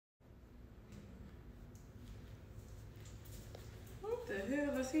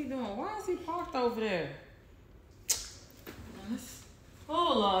hell is he doing? Why is he parked over there?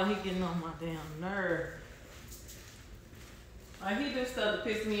 Oh Lord, he getting on my damn nerve. Like he do stuff to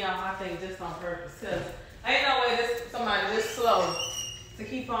piss me off, I think just on purpose. Cause ain't no way somebody this slow to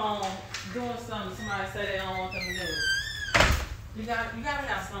keep on doing something somebody say they don't want them to do. You gotta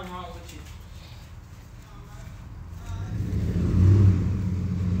have something wrong with you.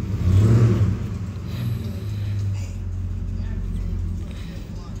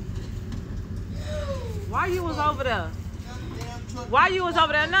 Why you was over there? Why you was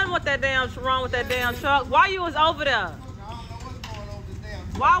over there? Nothing with that damn wrong with that damn truck. Why you was over there?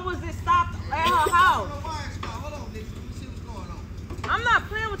 Why was it stopped at her house? I'm not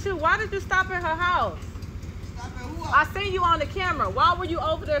playing with you. Why did you stop at her house? I seen you on the camera. Why were you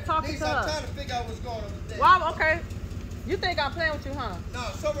over there talking to her? I'm trying to figure out what's going on with that. Why? Okay. You think I'm playing with you, huh? No,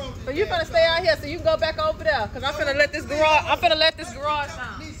 so wrong. So you finna stay out here so you can go back over there? Cause I'm finna let this garage. I'm finna let this garage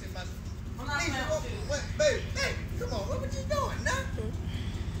down. I'm not playing with you. Wait, baby, come on. What you doing, nah?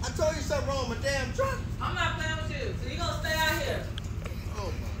 I told you something wrong with my damn truck. I'm